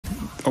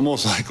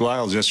almost like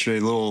Lyles yesterday,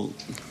 a little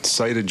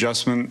sight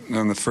adjustment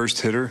on the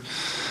first hitter.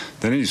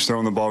 Then he's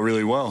throwing the ball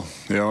really well,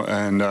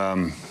 and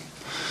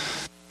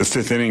the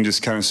fifth inning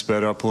just kind of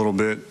sped up a little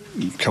bit,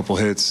 a couple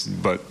hits,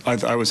 but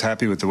I was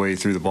happy with the way he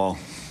threw the ball.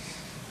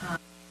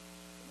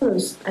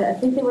 I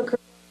think they were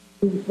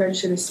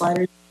registered as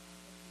sliders.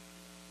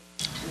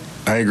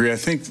 I agree. I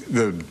think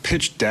the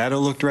pitch data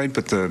looked right,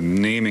 but the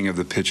naming of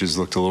the pitches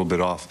looked a little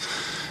bit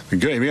off.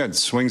 We had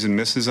swings and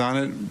misses on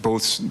it,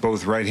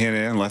 both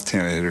right-handed and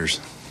left-handed hitters.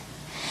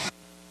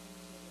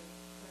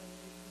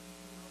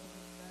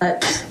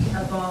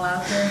 That ball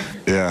out there.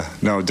 Yeah,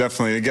 no,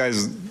 definitely. The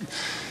guys,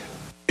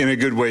 in a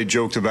good way,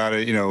 joked about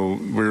it.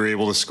 We were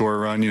able to score a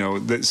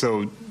run.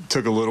 So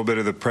took a little bit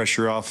of the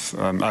pressure off.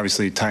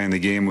 Obviously, tying the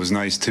game was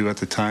nice too at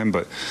the time,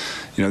 but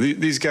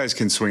these guys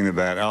can swing the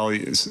bat.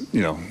 Ollie,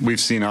 we've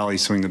seen Ollie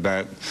swing the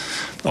bat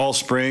all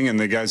spring, and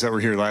the guys that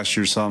were here last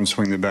year saw him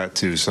swing the bat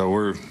too. So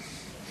we're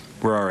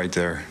all right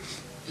there.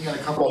 You got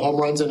a couple of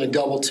home runs and a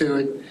double too.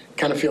 It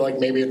kind of feel like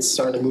maybe it's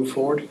starting to move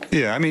forward.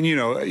 Yeah, I mean,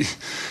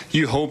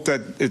 you hope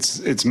that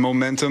it's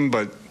momentum,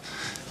 but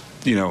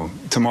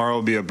tomorrow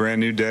will be a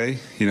brand new day,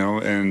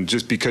 and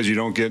just because you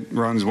don't get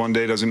runs one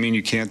day doesn't mean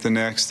you can't the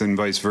next, and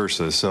vice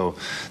versa. So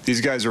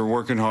these guys are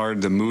working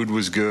hard. The mood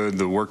was good.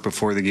 The work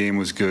before the game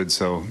was good.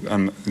 So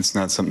it's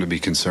not something to be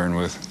concerned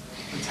with.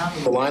 The top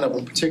of the lineup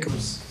in particular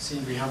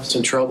seemed to be having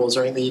some trouble. Is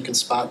there anything you can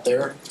spot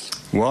there?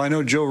 Well, I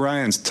know Joe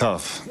Ryan's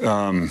tough.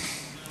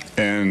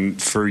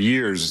 And for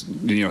years,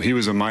 he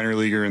was a minor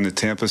leaguer in the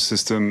Tampa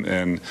system,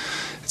 and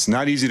it's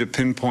not easy to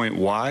pinpoint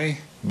why,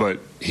 but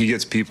he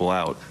gets people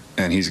out.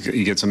 And he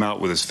gets them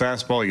out with his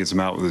fastball, he gets them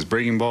out with his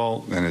breaking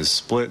ball and his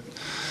split.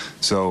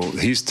 So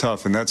he's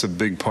tough, and that's a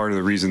big part of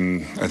the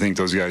reason I think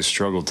those guys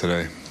struggled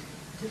today.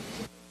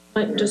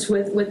 Just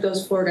with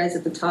those four guys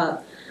at the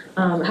top,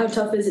 how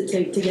tough is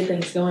it to get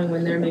things going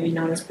when they're maybe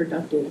not as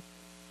productive?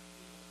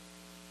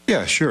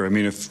 Yeah, sure. I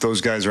mean, if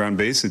those guys are on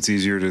base, it's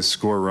easier to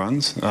score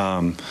runs.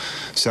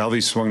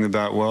 Salvi swung the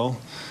bat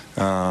well.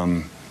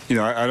 I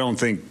don't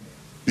think,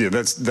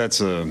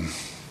 that's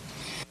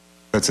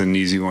an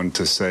easy one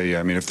to say.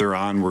 I mean, if they're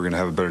on, we're going to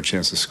have a better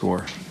chance to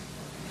score.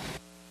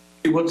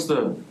 What's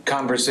the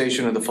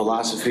conversation or the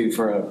philosophy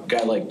for a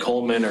guy like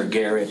Coleman or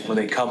Garrett when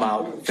they come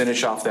out,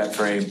 finish off that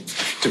frame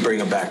to bring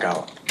them back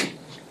out?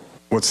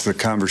 What's the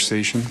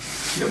conversation?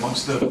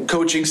 Amongst the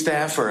coaching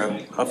staff, or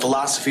a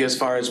philosophy as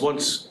far as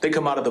once they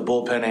come out of the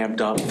bullpen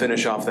amped up,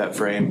 finish off that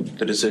frame,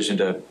 the decision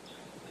to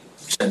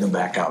send them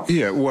back out?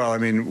 Yeah, well, I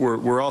mean,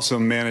 we're also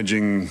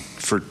managing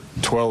for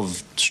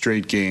 12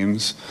 straight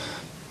games.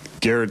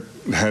 Garrett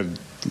had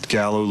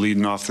Gallo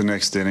leading off the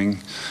next inning.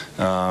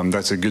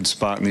 That's a good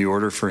spot in the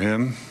order for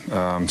him.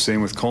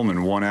 Same with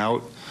Coleman, 1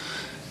 out.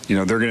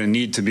 They're going to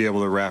need to be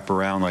able to wrap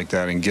around like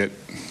that and get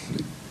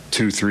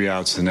 2-3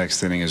 outs the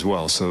next inning as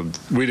well. So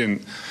we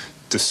didn't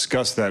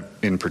discuss that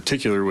in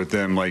particular with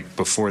them like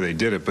before they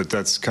did it, but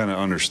that's kind of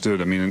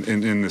understood. I mean,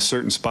 in the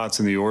certain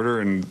spots in the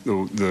order and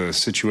the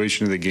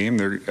situation of the game,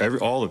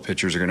 all the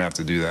pitchers are going to have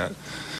to do that.